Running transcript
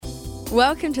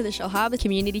Welcome to the Shellharbour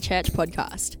Community Church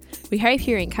podcast. We hope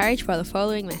you're encouraged by the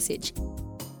following message.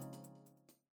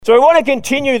 So we want to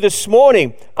continue this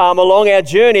morning along our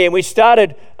journey, and we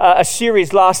started a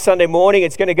series last Sunday morning.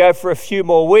 It's going to go for a few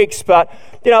more weeks, but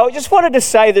I just wanted to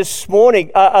say this morning,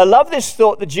 I love this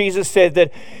thought that Jesus said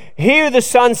that he who the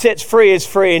Son sets free is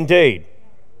free indeed.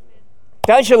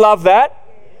 Don't you love that?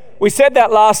 We said that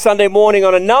last Sunday morning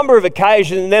on a number of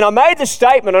occasions, and then I made the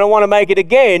statement, and I want to make it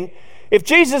again. If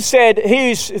Jesus said he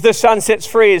who the Son sets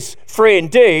free is free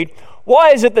indeed,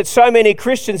 why is it that so many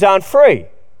Christians aren't free?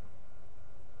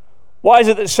 Why is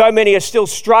it that so many are still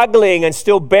struggling and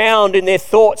still bound in their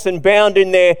thoughts and bound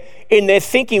in their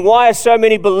thinking? Why are so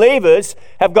many believers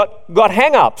have got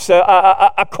hang-ups,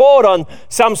 caught on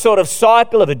some sort of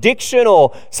cycle of addiction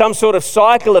or some sort of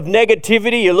cycle of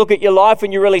negativity? You look at your life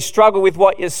and you really struggle with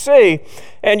what you see.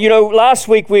 And last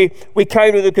week we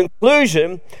came to the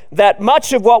conclusion that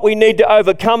much of what we need to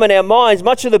overcome in our minds,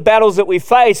 much of the battles that we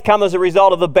face come as a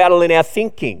result of the battle in our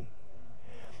thinking.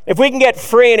 If we can get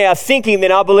free in our thinking,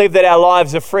 then I believe that our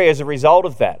lives are free as a result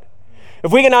of that.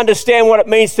 If we can understand what it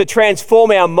means to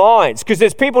transform our minds, because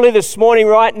there's people here this morning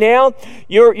right now,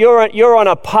 you're on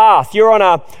a path, you're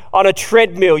on a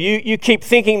treadmill. You keep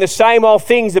thinking the same old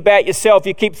things about yourself.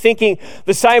 You keep thinking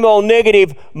the same old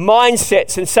negative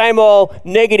mindsets and same old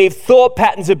negative thought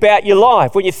patterns about your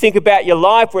life. When you think about your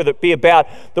life, whether it be about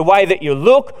the way that you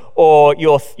look or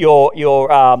your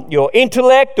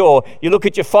intellect, or you look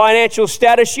at your financial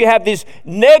status, you have this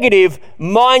negative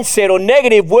mindset or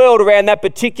negative world around that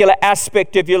particular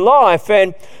aspect of your life.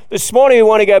 And this morning we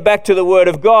want to go back to the Word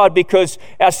of God, because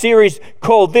our series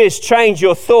called this, Change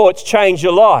Your Thoughts, Change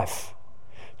Your Life.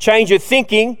 Change your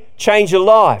thinking, change your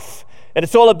life. And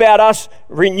it's all about us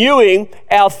renewing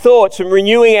our thoughts and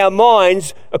renewing our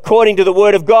minds according to the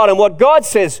Word of God and what God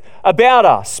says about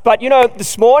us. But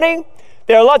this morning,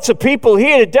 there are lots of people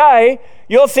here today,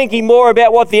 you're thinking more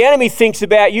about what the enemy thinks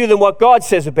about you than what God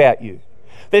says about you.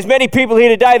 There's many people here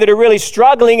today that are really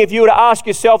struggling. If you were to ask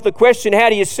yourself the question, how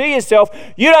do you see yourself?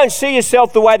 You don't see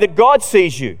yourself the way that God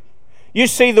sees you. You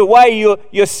see the way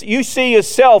you see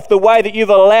yourself the way that you've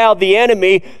allowed the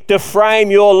enemy to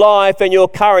frame your life and your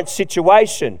current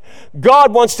situation.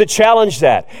 God wants to challenge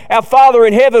that. Our Father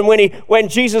in heaven, when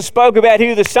Jesus spoke about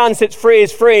who the Son sets free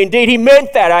is free indeed, he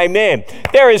meant that, amen.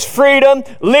 There is freedom,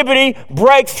 liberty,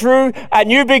 breakthrough, a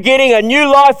new beginning, a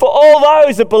new life for all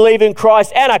those that believe in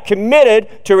Christ and are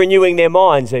committed to renewing their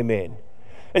minds, amen.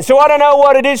 And so I don't know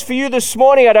what it is for you this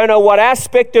morning. I don't know what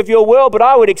aspect of your world, but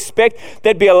I would expect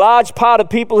there'd be a large part of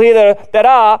people here that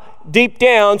are deep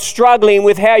down struggling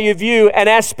with how you view an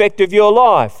aspect of your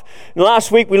life. And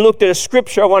last week we looked at a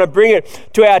scripture. I want to bring it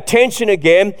to our attention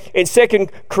again in 2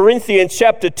 Corinthians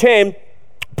chapter 10.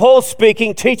 Paul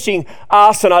speaking, teaching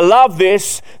us, and I love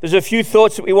this. There's a few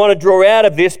thoughts that we want to draw out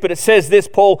of this, but it says this,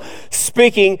 Paul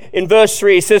speaking in verse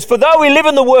 3, he says, "For though we live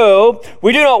in the world,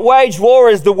 we do not wage war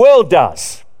as the world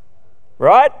does."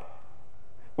 Right?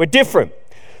 We're different.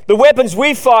 The weapons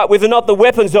we fight with are not the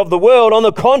weapons of the world. On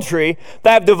the contrary, they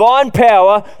have divine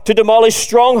power to demolish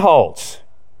strongholds.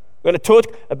 We're going to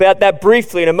talk about that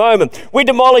briefly in a moment. We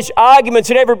demolish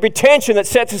arguments and every pretension that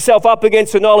sets itself up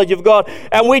against the knowledge of God,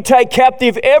 and we take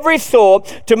captive every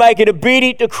thought to make it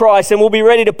obedient to Christ, and we'll be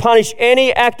ready to punish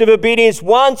any act of obedience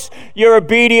once your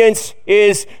obedience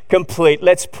is complete.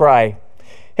 Let's pray.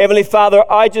 Heavenly Father,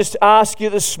 I just ask you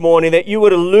this morning that you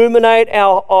would illuminate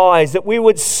our eyes, that we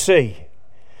would see.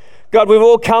 God, we've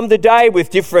all come today with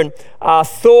different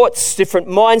thoughts, different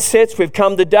mindsets. We've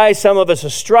come today, some of us are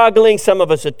struggling, some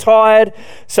of us are tired,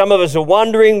 some of us are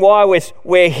wondering why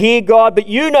we're here, God, but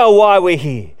you know why we're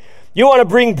here. You want to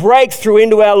bring breakthrough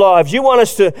into our lives. You want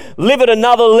us to live at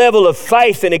another level of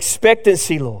faith and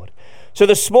expectancy, Lord. So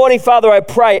this morning, Father, I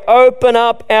pray, open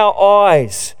up our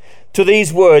eyes to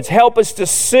these words. Help us to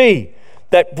see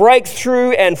that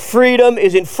breakthrough and freedom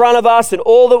is in front of us, and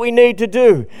all that we need to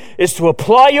do is to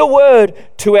apply your word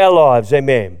to our lives.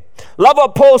 Amen. Love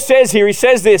what Paul says here. He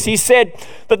says this. He said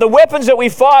that the weapons that we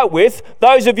fight with,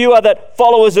 those of you are the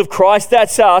followers of Christ,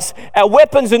 that's us, our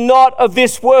weapons are not of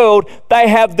this world. They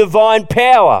have divine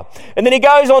power. And then he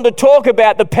goes on to talk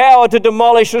about the power to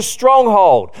demolish a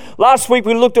stronghold. Last week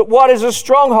we looked at what is a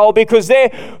stronghold, because there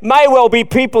may well be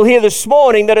people here this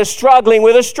morning that are struggling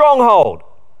with a stronghold.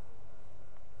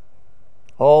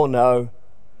 Oh no,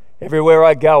 everywhere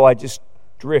I go I just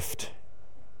drift.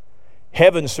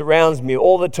 Heaven surrounds me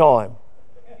all the time.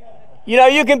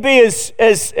 You can be as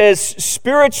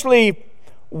spiritually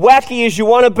wacky as you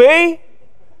want to be,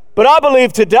 but I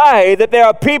believe today that there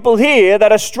are people here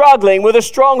that are struggling with a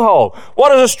stronghold.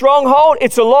 What is a stronghold?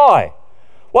 It's a lie.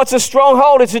 What's a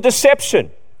stronghold? It's a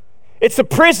deception. It's a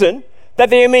prison that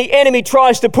the enemy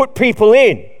tries to put people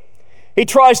in. He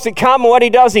tries to come, and what he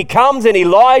does, he comes and he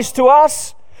lies to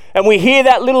us, and we hear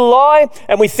that little lie,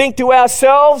 and we think to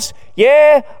ourselves,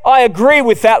 yeah, I agree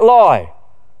with that lie.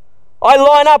 I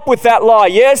line up with that lie.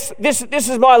 Yes, this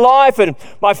is my life, and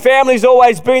my family's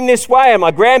always been this way, and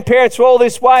my grandparents were all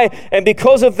this way, and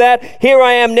because of that, here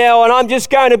I am now, and I'm just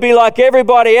going to be like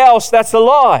everybody else. That's a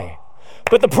lie.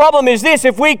 But the problem is this: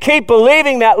 if we keep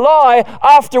believing that lie,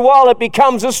 after a while it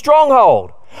becomes a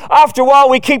stronghold. After a while,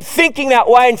 we keep thinking that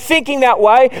way and thinking that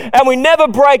way, and we never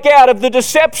break out of the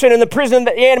deception and the prison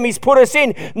that the enemy's put us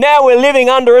in. Now we're living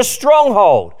under a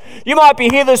stronghold. You might be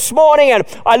here this morning, and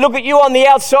I look at you on the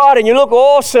outside, and you look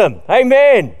awesome.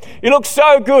 Amen. You look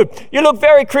so good. You look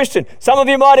very Christian. Some of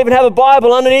you might even have a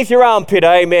Bible underneath your armpit.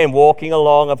 Amen. Walking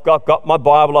along, I've got my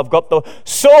Bible. I've got the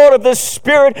sword of the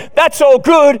Spirit. That's all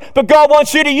good, but God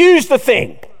wants you to use the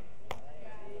thing.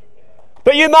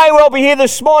 But you may well be here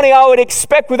this morning, I would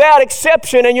expect, without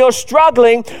exception, and you're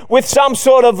struggling with some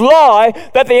sort of lie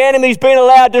that the enemy's been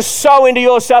allowed to sow into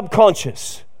your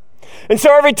subconscious. And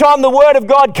so every time the Word of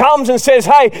God comes and says,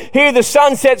 hey, here the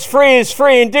Son sets free is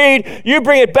free indeed, you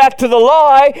bring it back to the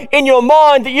lie in your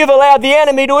mind that you've allowed the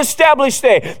enemy to establish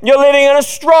there. You're living in a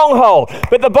stronghold.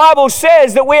 But the Bible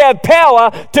says that we have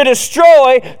power to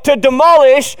destroy, to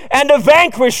demolish, and to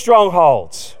vanquish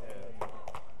strongholds.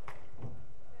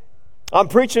 I'm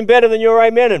preaching better than you're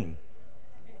amening.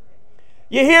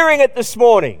 You're hearing it this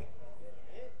morning.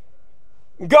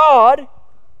 God,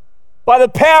 by the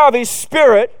power of His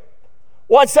Spirit,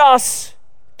 wants us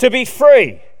to be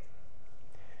free.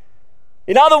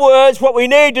 In other words, what we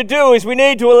need to do is we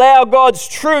need to allow God's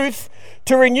truth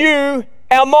to renew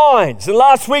our minds. And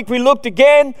last week we looked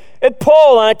again at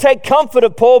Paul, and I take comfort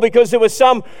of Paul because there were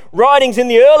some writings in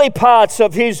the early parts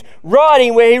of his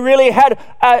writing where he really had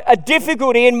a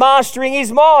difficulty in mastering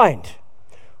his mind.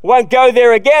 Won't go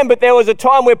there again, but there was a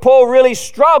time where Paul really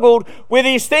struggled with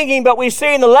his thinking, but we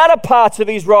see in the latter parts of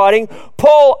his writing,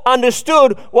 Paul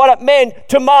understood what it meant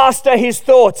to master his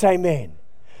thoughts. Amen.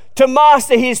 To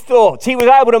master his thoughts. He was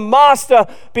able to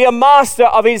be a master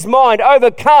of his mind,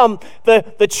 overcome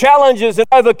the challenges and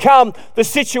overcome the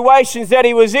situations that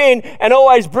he was in, and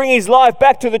always bring his life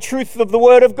back to the truth of the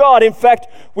Word of God. In fact,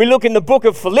 we look in the book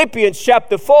of Philippians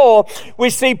chapter 4, we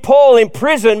see Paul in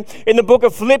prison in the book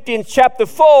of Philippians chapter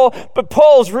 4, but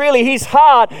Paul's really, his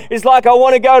heart is like, I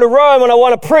want to go to Rome and I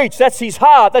want to preach. That's his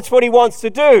heart. That's what he wants to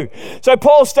do. So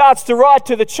Paul starts to write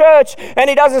to the church, and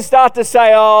he doesn't start to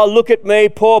say, oh, look at me,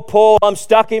 poor Paul, I'm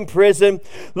stuck in prison.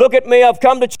 Look at me, I've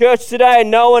come to church today and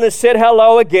no one has said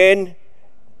hello again.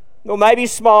 Or maybe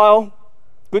smile.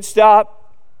 Good start.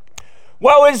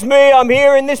 Woe is me, I'm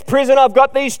here in this prison, I've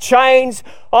got these chains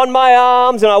on my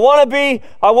arms and I want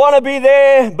to be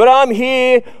there, but I'm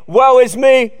here. Woe is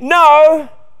me. No.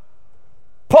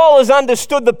 Paul has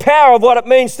understood the power of what it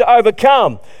means to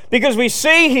overcome, because we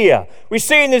see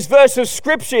in this verse of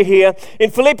scripture here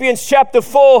in Philippians chapter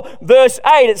 4 verse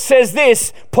 8, it says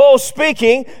this, Paul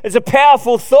speaking, there's a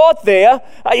powerful thought there.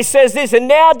 He says this, and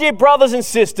now dear brothers and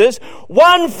sisters,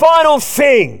 one final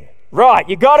thing. Right,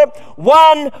 you got it?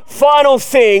 One final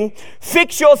thing.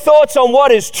 Fix your thoughts on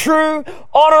what is true,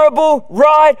 honorable,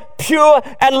 right, pure,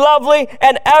 and lovely,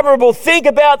 and admirable. Think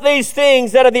about these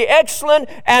things that are the excellent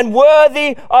and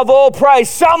worthy of all praise.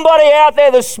 Somebody out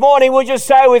there this morning will just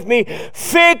say with me,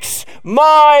 fix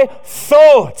my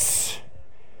thoughts.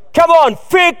 Come on,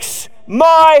 fix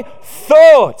my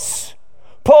thoughts.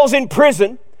 Paul's in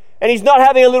prison, and he's not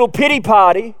having a little pity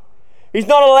party. He's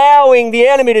not allowing the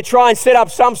enemy to try and set up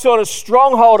some sort of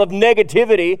stronghold of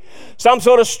negativity, some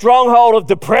sort of stronghold of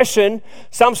depression,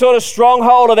 some sort of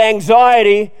stronghold of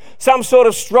anxiety, some sort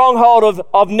of stronghold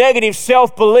of negative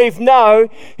self-belief. No,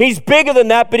 he's bigger than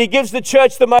that, but he gives the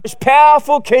church the most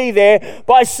powerful key there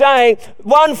by saying,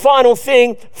 one final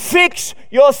thing, fix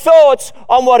your thoughts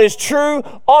on what is true,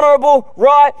 honorable,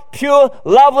 right, pure,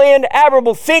 lovely, and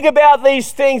admirable. Think about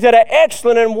these things that are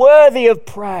excellent and worthy of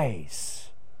praise.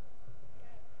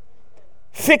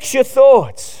 Fix your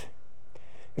thoughts.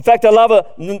 In fact, I love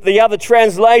the other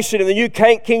translation in the New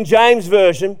King James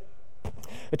Version.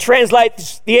 It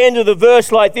translates the end of the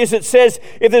verse like this. It says,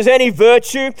 if there's any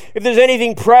virtue, if there's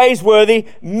anything praiseworthy,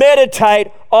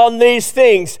 meditate on these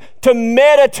things. To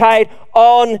meditate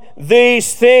on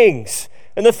these things.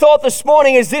 And the thought this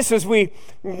morning is this, as we,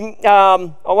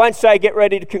 I won't say get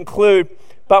ready to conclude,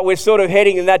 but we're sort of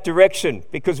heading in that direction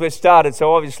because we're started,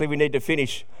 so obviously we need to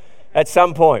finish at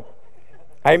some point.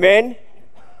 Amen?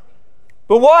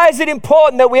 But why is it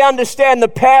important that we understand the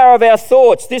power of our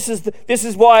thoughts? This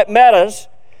is why it matters.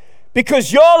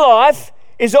 Because your life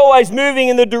is always moving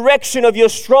in the direction of your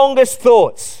strongest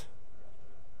thoughts.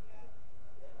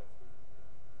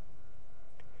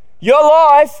 Your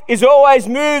life is always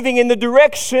moving in the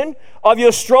direction of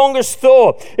your strongest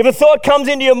thought. If a thought comes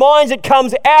into your mind, it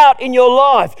comes out in your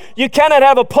life. You cannot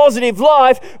have a positive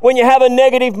life when you have a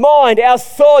negative mind. Our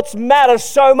thoughts matter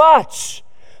so much.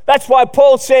 That's why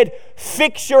Paul said,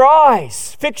 fix your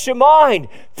eyes, fix your mind,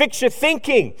 fix your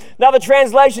thinking. Another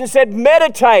translation said,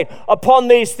 meditate upon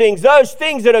these things, those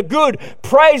things that are good,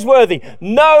 praiseworthy,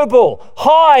 noble,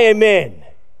 high, amen.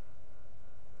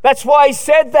 That's why he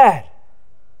said that.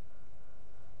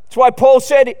 That's why Paul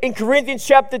said in Corinthians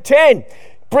chapter 10,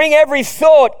 bring every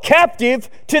thought captive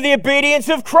to the obedience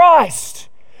of Christ.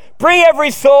 Bring every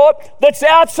thought that's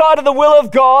outside of the will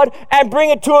of God and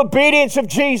bring it to obedience of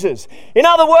Jesus. In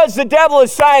other words, the devil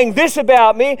is saying this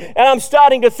about me, and I'm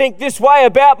starting to think this way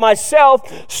about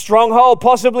myself. Stronghold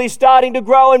possibly starting to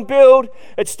grow and build.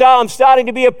 I'm starting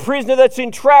to be a prisoner that's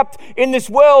entrapped in this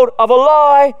world of a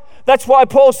lie. That's why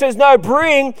Paul says, no,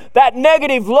 bring that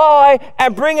negative lie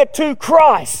and bring it to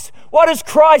Christ. What does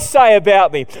Christ say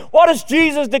about me? What does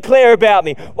Jesus declare about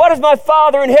me? What does my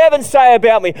Father in heaven say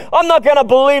about me? I'm not going to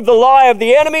believe the lie of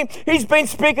the enemy. He's been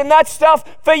speaking that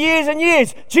stuff for years and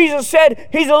years. Jesus said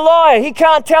he's a liar. He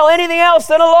can't tell anything else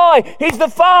than a lie. He's the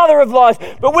father of lies.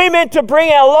 But we're meant to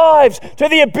bring our lives to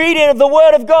the obedience of the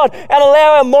Word of God and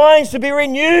allow our minds to be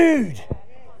renewed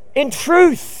in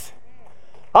truth.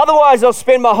 Otherwise, I'll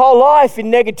spend my whole life in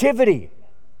negativity.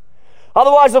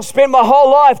 Otherwise, I'll spend my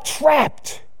whole life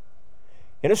trapped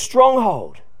in a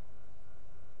stronghold.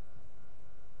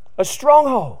 A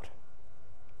stronghold.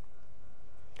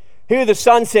 Who the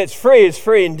Son sets free is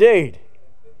free indeed.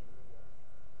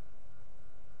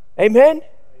 Amen?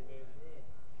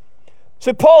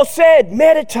 So Paul said,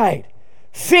 meditate,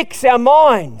 fix our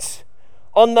minds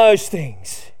on those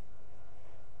things.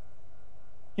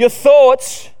 Your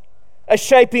thoughts are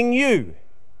shaping you.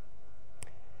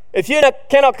 If you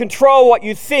cannot control what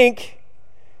you think,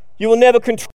 you will never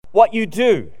control what you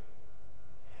do.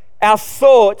 Our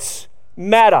thoughts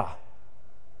matter.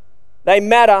 They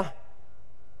matter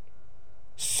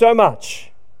so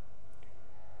much.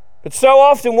 But so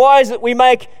often, why is it we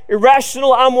make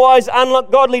irrational, unwise,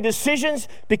 ungodly decisions?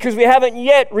 Because we haven't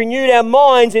yet renewed our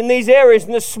minds in these areas.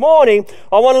 And this morning,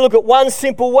 I want to look at one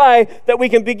simple way that we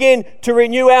can begin to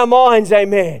renew our minds.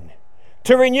 Amen.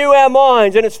 To renew our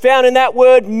minds, and it's found in that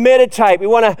word meditate. We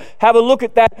want to have a look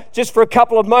at that just for a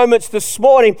couple of moments this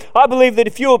morning. I believe that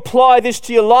if you apply this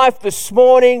to your life this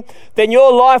morning, then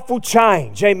your life will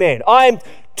change. Amen. I am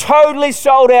totally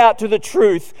sold out to the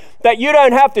truth that you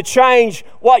don't have to change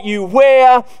what you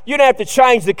wear. You don't have to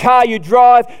change the car you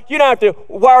drive. You don't have to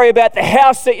worry about the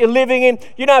house that you're living in.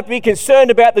 You don't have to be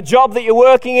concerned about the job that you're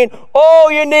working in.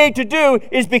 All you need to do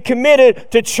is be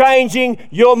committed to changing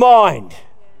your mind.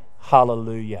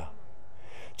 Hallelujah.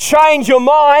 Change your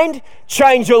mind,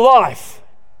 change your life.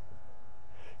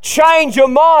 Change your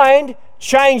mind,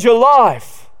 change your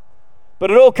life.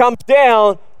 But it all comes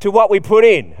down to what we put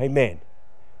in. Amen.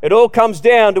 It all comes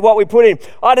down to what we put in.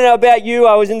 I don't know about you.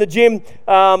 I was in the gym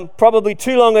probably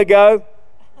too long ago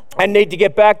and need to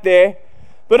get back there.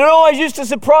 But it always used to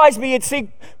surprise me. You'd see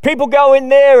people go in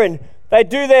there and they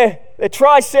do their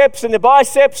triceps and their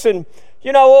biceps and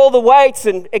all the weights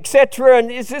and etc. And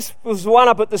this was one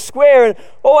up at the square, and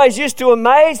always used to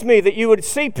amaze me that you would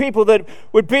see people that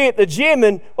would be at the gym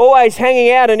and always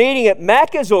hanging out and eating at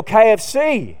Macca's or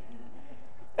KFC.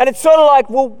 And it's sort of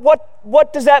like, well,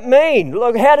 what does that mean?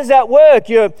 Look, how does that work?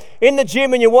 You're in the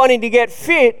gym and you're wanting to get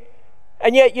fit,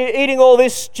 and yet you're eating all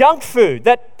this junk food.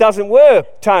 That doesn't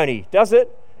work, Tony, does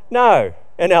it? No.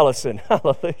 And Alison,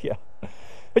 hallelujah.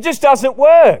 It just doesn't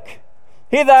work.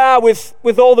 Here they are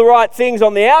with all the right things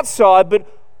on the outside, but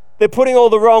they're putting all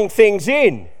the wrong things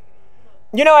in.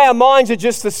 Our minds are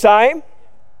just the same.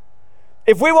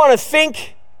 If we want to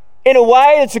think in a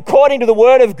way that's according to the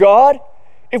Word of God,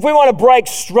 if we want to break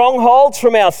strongholds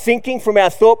from our thinking, from our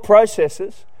thought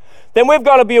processes, then we've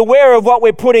got to be aware of what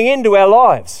we're putting into our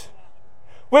lives.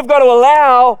 We've got to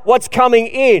allow what's coming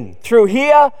in through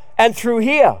here and through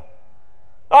here.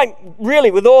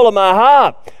 Really, with all of my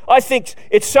heart, I think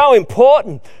it's so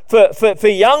important for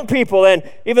young people and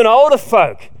even older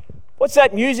folk. What's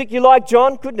that music you like,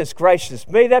 John? Goodness gracious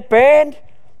me, that band?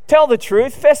 Tell the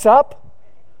truth, fess up.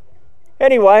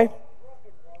 Anyway,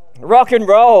 rock and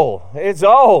roll, it's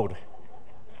old.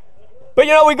 But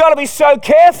we've got to be so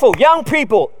careful, young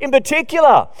people in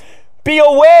particular. Be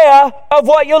aware of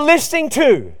what you're listening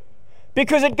to,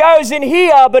 because it goes in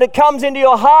here, but it comes into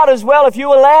your heart as well if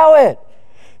you allow it.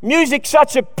 Music's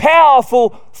such a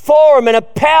powerful forum and a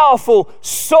powerful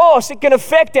source. It can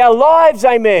affect our lives,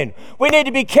 amen. We need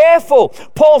to be careful.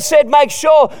 Paul said, make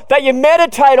sure that you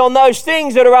meditate on those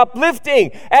things that are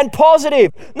uplifting and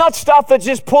positive, not stuff that's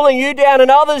just pulling you down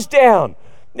and others down.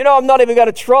 You know, I'm not even going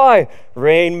to try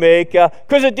Rainmaker,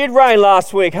 because it did rain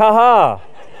last week. Ha ha.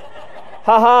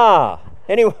 Ha ha.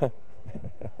 Anyway.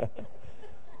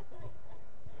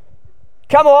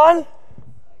 Come on.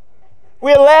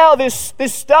 We allow this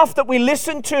stuff that we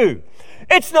listen to.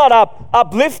 It's not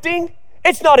uplifting.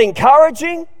 It's not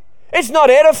encouraging. It's not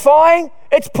edifying.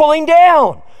 It's pulling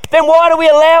down. Then why do we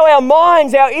allow our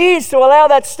minds, our ears to allow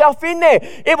that stuff in there?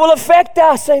 It will affect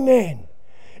us, amen.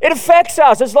 It affects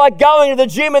us. It's like going to the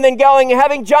gym and then going and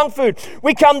having junk food.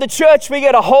 We come to church, we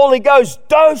get a Holy Ghost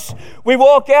dose. We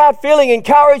walk out feeling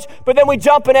encouraged, but then we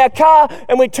jump in our car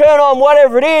and we turn on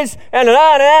whatever it is, and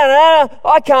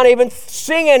I can't even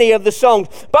sing any of the songs.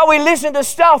 But we listen to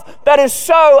stuff that is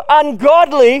so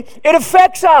ungodly, it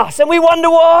affects us, and we wonder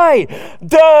why.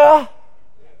 Duh.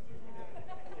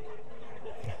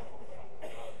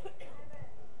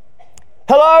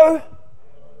 Hello?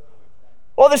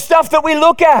 Or the stuff that we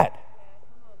look at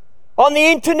on the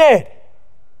internet,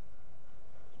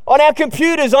 on our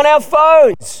computers, on our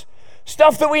phones,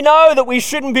 stuff that we know that we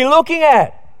shouldn't be looking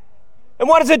at. And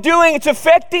what is it doing? It's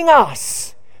affecting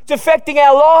us. It's affecting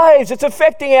our lives. It's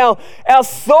affecting our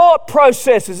thought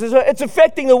processes. It's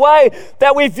affecting the way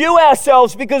that we view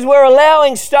ourselves, because we're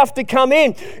allowing stuff to come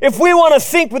in. If we want to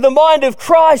think with the mind of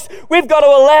Christ, we've got to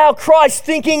allow Christ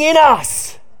thinking in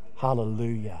us.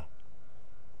 Hallelujah.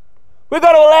 We've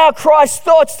got to allow Christ's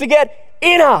thoughts to get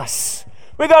in us.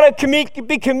 We've got to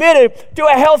be committed to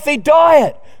a healthy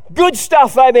diet. Good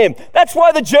stuff, amen. That's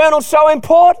why the journal's so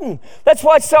important. That's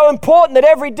why it's so important that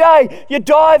every day you're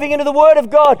diving into the Word of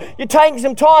God. You're taking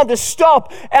some time to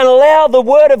stop and allow the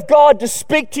Word of God to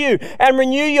speak to you and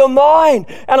renew your mind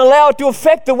and allow it to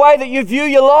affect the way that you view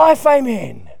your life,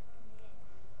 amen.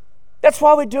 That's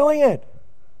why we're doing it.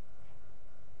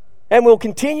 And we'll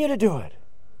continue to do it.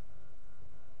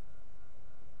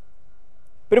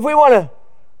 But if we want to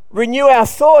renew our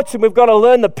thoughts, and we've got to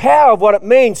learn the power of what it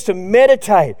means to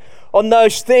meditate on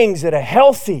those things that are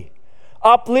healthy,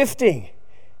 uplifting,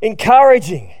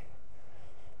 encouraging.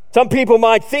 Some people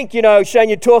might think, Shane,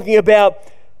 you're talking about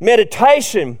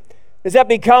meditation.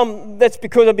 That's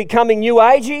because I'm becoming new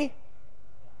agey?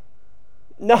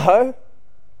 No.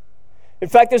 In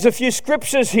fact, there's a few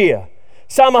scriptures here.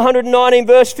 Psalm 119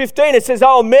 verse 15, it says,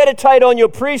 I will meditate on your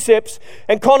precepts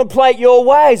and contemplate your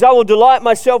ways. I will delight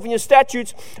myself in your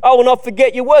statutes. I will not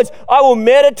forget your words. I will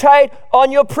meditate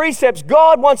on your precepts.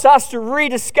 God wants us to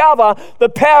rediscover the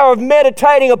power of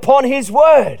meditating upon His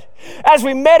Word. As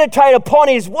we meditate upon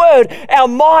His Word, our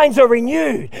minds are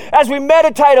renewed. As we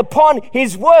meditate upon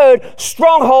His Word,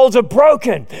 strongholds are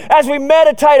broken. As we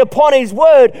meditate upon His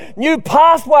Word, new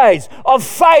pathways of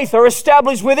faith are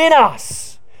established within us.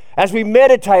 As we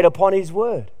meditate upon His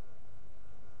Word.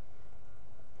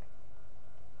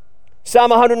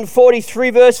 Psalm 143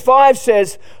 verse 5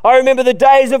 says, I remember the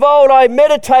days of old, I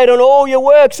meditate on all your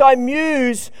works, I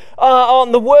muse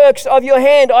on the works of your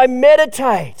hand, I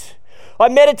meditate. I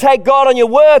meditate, God, on your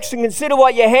works and consider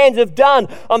what your hands have done.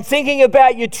 I'm thinking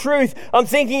about your truth. I'm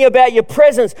thinking about your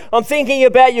presence. I'm thinking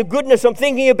about your goodness. I'm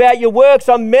thinking about your works.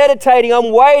 I'm meditating.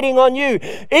 I'm waiting on you.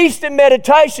 Eastern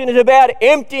meditation is about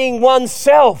emptying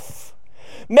oneself.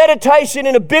 Meditation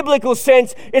in a biblical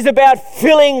sense is about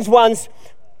filling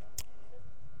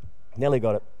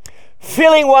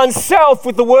oneself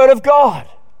with the Word of God.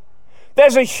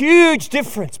 There's a huge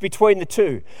difference between the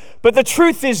two. But the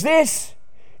truth is this.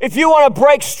 If you want to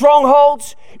break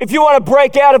strongholds, if you want to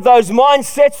break out of those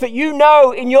mindsets that you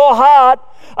know in your heart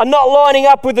are not lining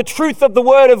up with the truth of the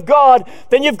Word of God,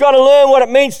 then you've got to learn what it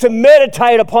means to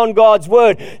meditate upon God's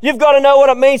Word. You've got to know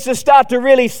what it means to start to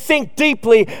really think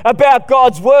deeply about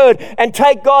God's Word and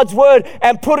take God's Word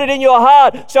and put it in your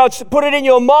heart, put it in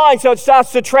your mind so it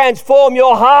starts to transform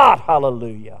your heart.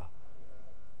 Hallelujah.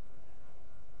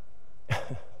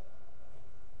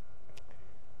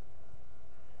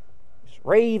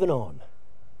 Raving on.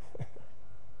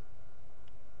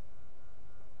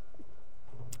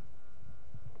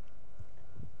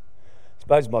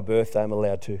 Suppose my birthday, I'm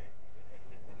allowed to.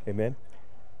 Amen.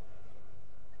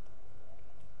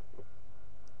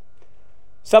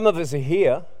 Some of us are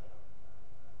here.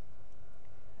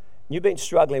 You've been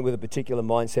struggling with a particular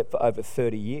mindset for over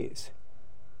 30 years.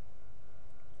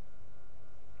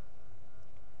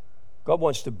 God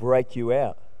wants to break you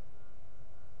out.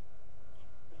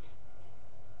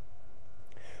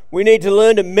 We need to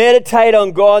learn to meditate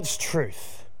on God's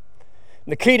truth.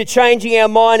 And the key to changing our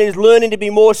mind is learning to be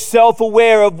more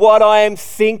self-aware of what I am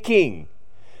thinking.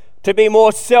 To be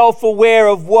more self-aware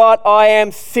of what I am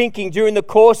thinking during the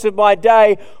course of my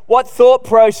day. What thought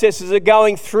processes are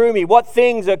going through me? What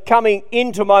things are coming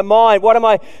into my mind? What am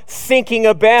I thinking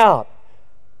about?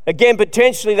 Again,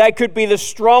 potentially they could be the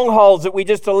strongholds that we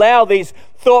just allow these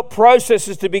thought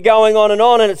processes to be going on.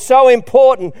 And it's so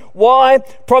important. Why?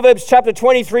 Proverbs chapter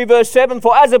 23 verse 7,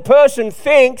 for as a person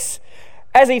thinks,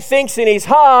 as he thinks in his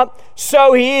heart,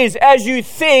 so he is. As you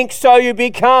think, so you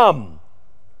become.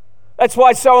 That's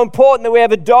why it's so important that we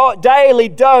have a daily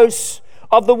dose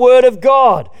of the Word of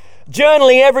God.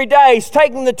 Journaling every day is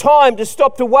taking the time to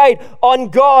stop to wait on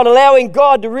God, allowing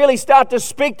God to really start to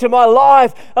speak to my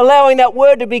life, allowing that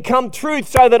Word to become truth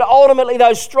so that ultimately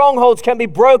those strongholds can be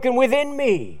broken within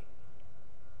me.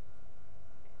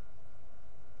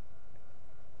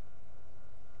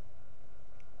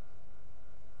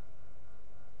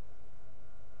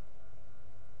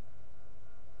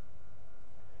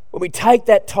 When we take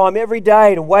that time every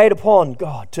day to wait upon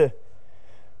God,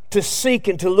 to seek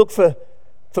and to look for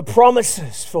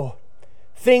promises, for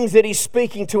things that He's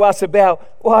speaking to us about.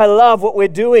 Well, I love what we're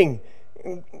doing.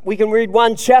 We can read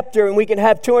one chapter and we can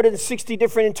have 260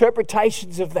 different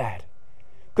interpretations of that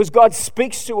because God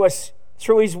speaks to us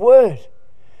through His Word.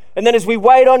 And then as we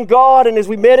wait on God and as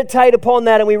we meditate upon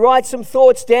that and we write some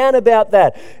thoughts down about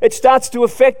that, it starts to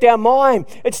affect our mind.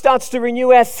 It starts to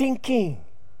renew our thinking.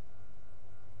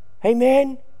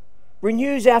 Amen?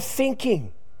 Renews our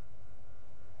thinking.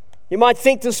 You might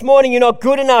think this morning you're not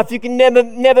good enough. You can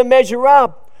never measure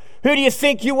up. Who do you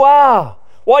think you are?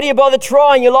 Why do you bother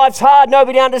trying? Your life's hard.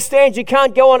 Nobody understands. You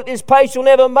can't go on at this pace. You'll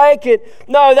never make it.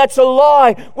 No, that's a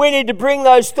lie. We need to bring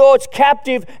those thoughts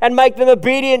captive and make them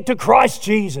obedient to Christ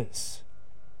Jesus.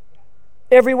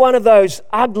 Every one of those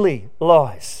ugly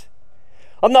lies.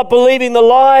 I'm not believing the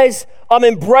lies. I'm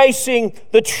embracing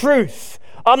the truth.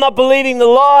 I'm not believing the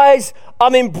lies.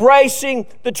 I'm embracing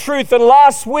the truth. And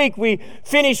last week we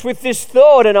finished with this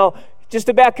thought, and I'll just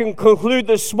about conclude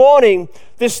this morning.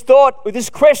 This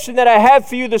question that I have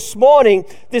for you this morning,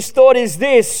 this thought is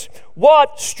this: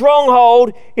 what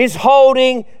stronghold is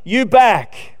holding you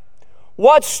back?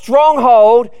 What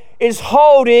stronghold is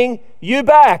holding you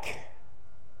back?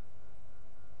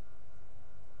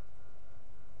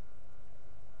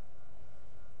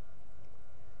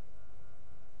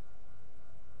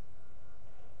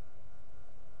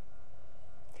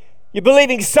 You're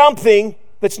believing something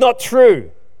that's not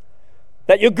true.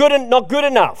 That you're not good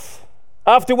enough.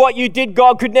 After what you did,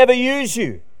 God could never use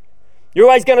you. You're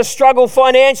always going to struggle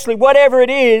financially. Whatever it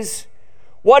is,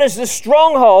 what is the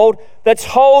stronghold that's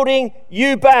holding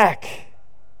you back?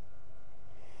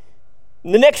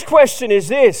 And the next question is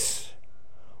this: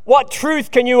 what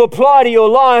truth can you apply to your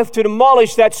life to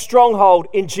demolish that stronghold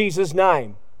in Jesus'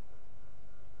 name?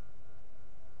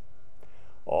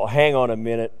 Oh, hang on a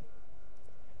minute.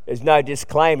 There's no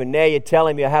disclaimer. Now you're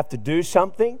telling me I have to do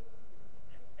something?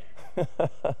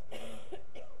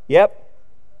 Yep.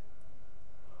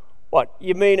 What,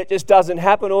 you mean it just doesn't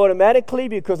happen automatically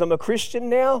because I'm a Christian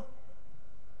now?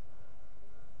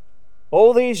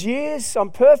 All these years, I'm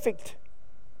perfect.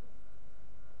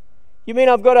 You mean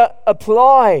I've got to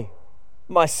apply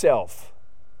myself?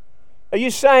 Are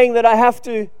you saying that I have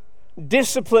to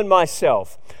discipline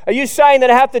myself? Are you saying that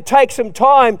I have to take some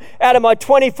time out of my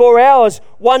 24 hours,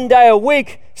 1 day a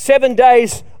week, 7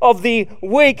 days of the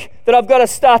week, that I've got to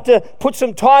start to put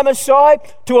some time aside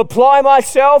to apply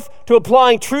myself, to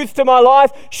applying truth to my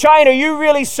life? Shane, are you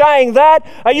really saying that?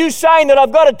 Are you saying that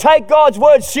I've got to take God's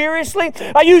Word seriously?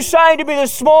 Are you saying to me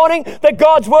this morning that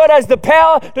God's Word has the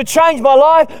power to change my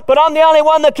life, but I'm the only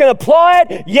one that can apply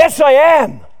it? Yes, I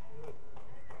am.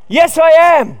 Yes, I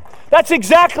am. That's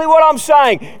exactly what I'm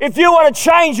saying. If you want to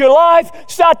change your life,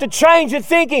 start to change your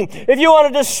thinking. If you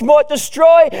want to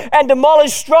destroy and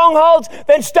demolish strongholds,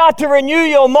 then start to renew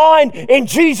your mind in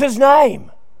Jesus' name.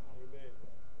 Amen.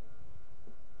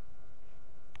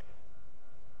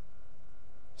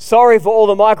 Sorry for all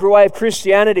the microwave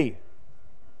Christianity.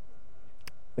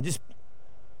 I just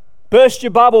burst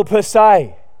your bubble per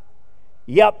se.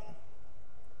 Yep.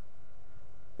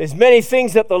 There's many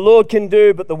things that the Lord can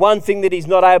do, but the one thing that He's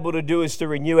not able to do is to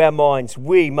renew our minds.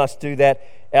 We must do that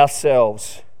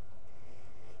ourselves.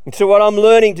 And so what I'm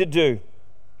learning to do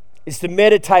is to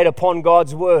meditate upon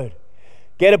God's Word,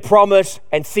 get a promise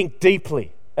and think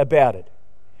deeply about it.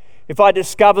 If I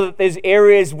discover that there's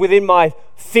areas within my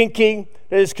thinking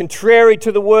that is contrary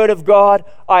to the Word of God,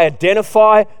 I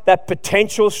identify that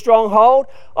potential stronghold,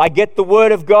 I get the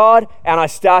Word of God, and I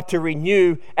start to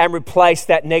renew and replace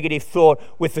that negative thought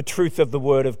with the truth of the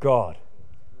Word of God.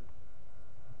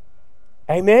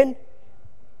 Amen?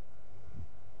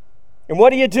 And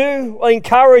what do? I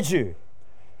encourage you.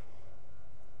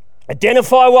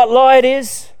 Identify what lie it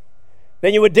is.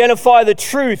 Then you identify the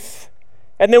truth.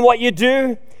 And then what you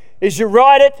do is you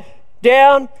write it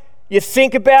down, you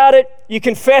think about it, you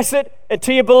confess it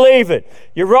until you believe it.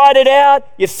 You write it out,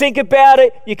 you think about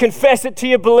it, you confess it till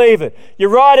you believe it. You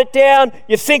write it down,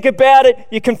 you think about it,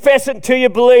 you confess it until you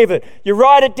believe it. You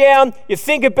write it down, you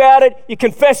think about it, you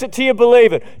confess it till you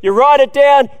believe it. You write it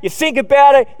down, you think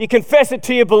about it, you confess it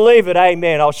till you believe it.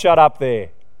 Amen. I'll shut up there.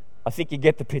 I think you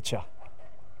get the picture.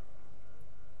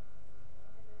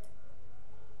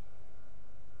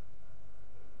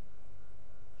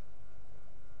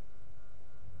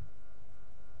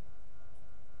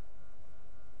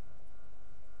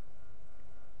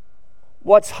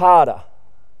 What's harder?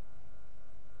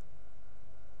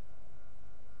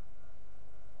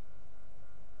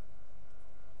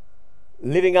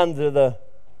 Living under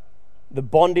the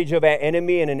bondage of our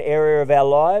enemy in an area of our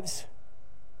lives?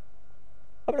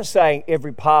 I'm not saying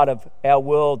every part of our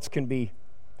worlds can be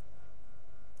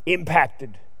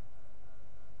impacted.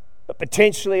 But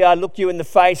potentially I look you in the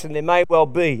face and there may well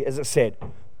be, as I said,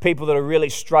 people that are really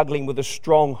struggling with a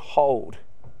stronghold.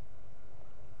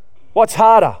 What's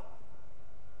harder?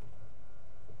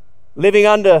 Living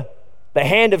under the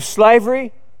hand of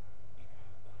slavery?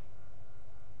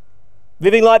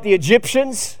 Living like the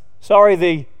Egyptians?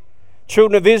 The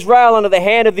children of Israel under the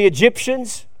hand of the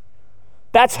Egyptians?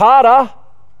 That's harder.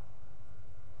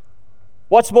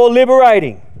 What's more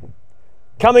liberating?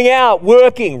 Coming out,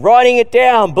 working, writing it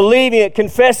down, believing it,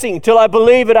 confessing till I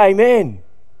believe it. Amen.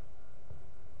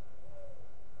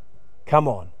 Come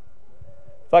on.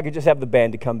 If I could just have the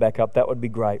band to come back up, that would be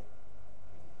great.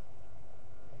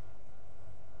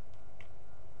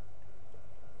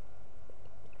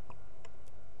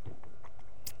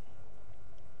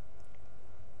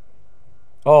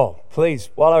 Oh, please,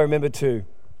 while I remember to,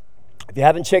 if you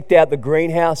haven't checked out the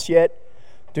greenhouse yet,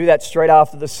 do that straight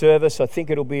after the service. I think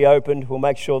it'll be opened. We'll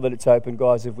make sure that it's open,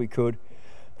 guys, if we could.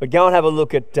 But go and have a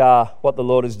look at what the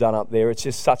Lord has done up there. It's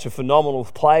just such a phenomenal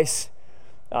place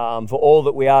for all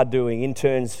that we are doing.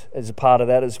 Interns as a part of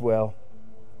that as well.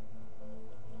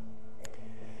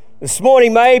 This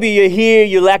morning, maybe you're here,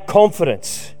 you lack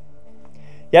confidence.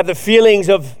 You have the feelings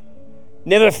of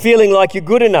never feeling like you're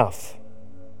good enough.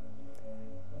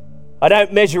 I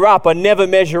don't measure up. I never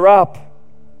measure up.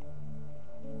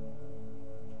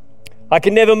 I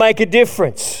can never make a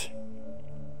difference.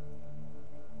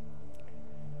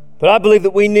 But I believe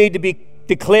that we need to be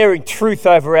declaring truth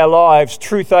over our lives,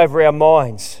 truth over our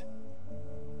minds.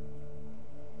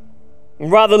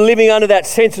 And rather than living under that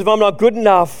sense of I'm not good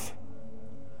enough,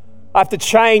 I have to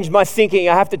change my thinking.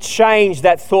 I have to change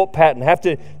that thought pattern. I have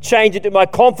to change it to my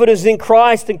confidence in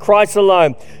Christ and Christ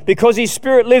alone. Because His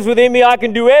Spirit lives within me, I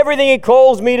can do everything He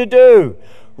calls me to do.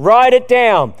 Write it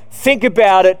down. Think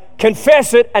about it.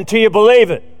 Confess it until you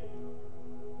believe it.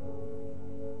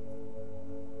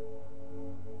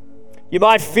 You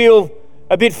might feel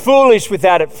a bit foolish with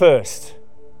that at first.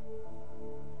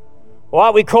 Well,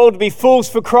 aren't we called to be fools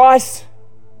for Christ?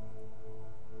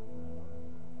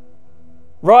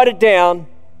 Write it down,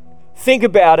 think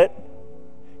about it,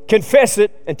 confess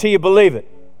it until you believe it.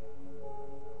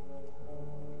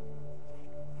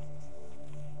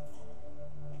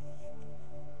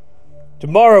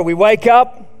 Tomorrow we wake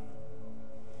up,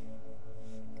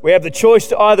 we have the choice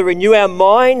to either renew our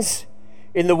minds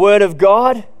in the Word of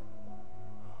God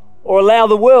or allow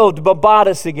the world to bombard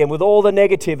us again with all the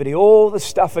negativity, all the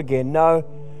stuff again. No,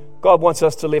 God wants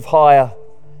us to live higher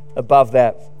above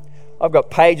that. I've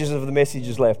got pages of the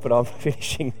messages left, but I'm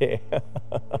finishing there.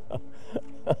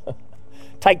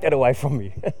 Take that away from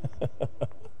me.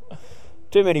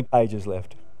 Too many pages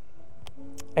left.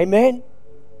 Amen?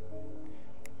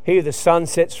 He who the Son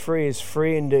sets free is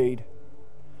free indeed.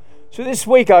 So this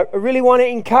week, I really want to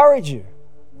encourage you.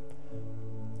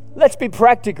 Let's be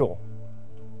practical.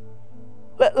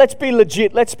 Let's be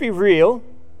legit. Let's be real.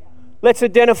 Let's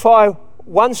identify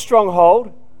one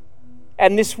stronghold,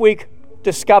 and this week,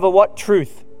 discover what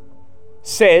truth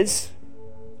says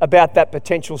about that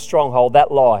potential stronghold,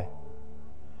 that lie.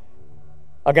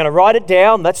 I'm going to write it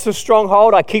down. That's the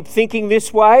stronghold. I keep thinking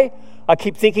this way. I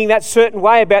keep thinking that certain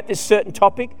way about this certain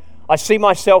topic. I see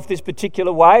myself this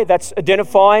particular way. That's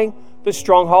identifying the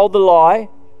stronghold, the lie.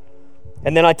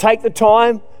 And then I take the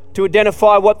time to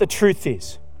identify what the truth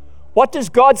is. What does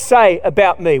God say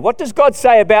about me? What does God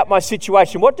say about my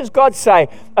situation? What does God say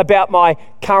about my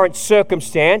current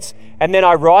circumstance? And then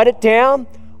I write it down,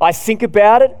 I think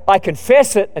about it, I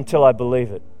confess it until I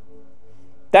believe it.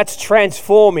 That's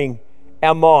transforming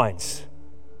our minds,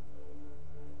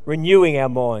 renewing our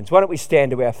minds. Why don't we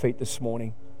stand to our feet this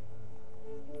morning?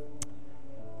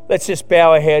 Let's just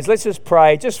bow our heads. Let's just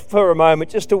pray just for a moment,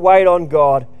 just to wait on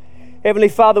God. Heavenly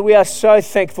Father, we are so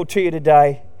thankful to you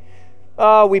today.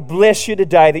 Oh, we bless you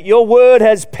today that your word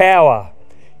has power.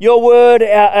 Your word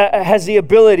has the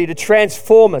ability to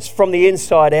transform us from the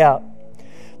inside out.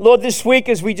 Lord, this week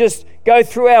as we just go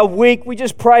through our week, we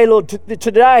just pray, Lord,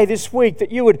 today, this week,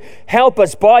 that you would help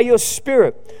us by your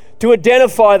Spirit to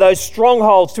identify those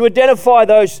strongholds, to identify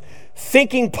those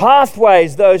thinking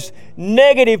pathways, those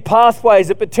negative pathways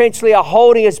that potentially are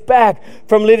holding us back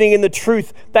from living in the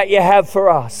truth that you have for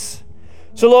us.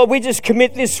 So, Lord, we just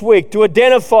commit this week to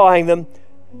identifying them,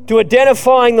 to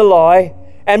identifying the lie,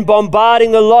 and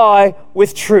bombarding the lie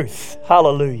with truth.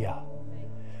 Hallelujah.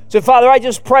 So, Father, I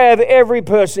just pray over every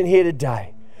person here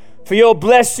today for your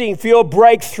blessing, for your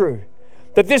breakthrough,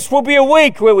 that this will be a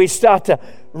week where we start to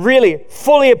really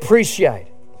fully appreciate.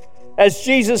 As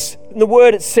Jesus, in the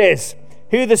word it says,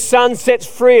 who the Son sets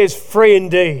free is free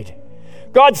indeed.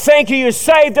 God, thank you. You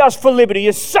saved us for liberty.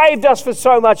 You saved us for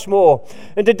so much more.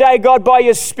 And today, God, by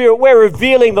your Spirit, we're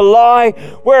revealing the lie.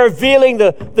 We're revealing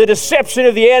the deception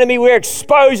of the enemy. We're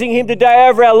exposing him today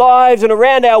over our lives and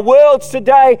around our worlds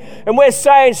today. And we're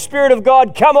saying, Spirit of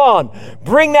God, come on.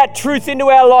 Bring that truth into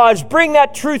our lives. Bring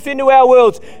that truth into our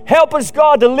worlds. Help us,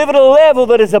 God, to live at a level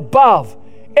that is above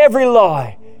every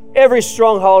lie, every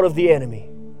stronghold of the enemy.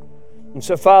 And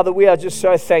so, Father, we are just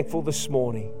so thankful this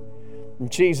morning. In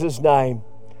Jesus' name,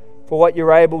 for what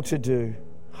you're able to do.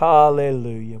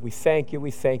 Hallelujah. We thank you, we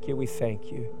thank you, we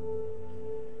thank you.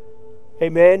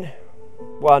 Amen.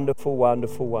 Wonderful,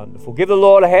 wonderful, wonderful. Give the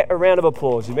Lord a round of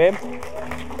applause. Amen.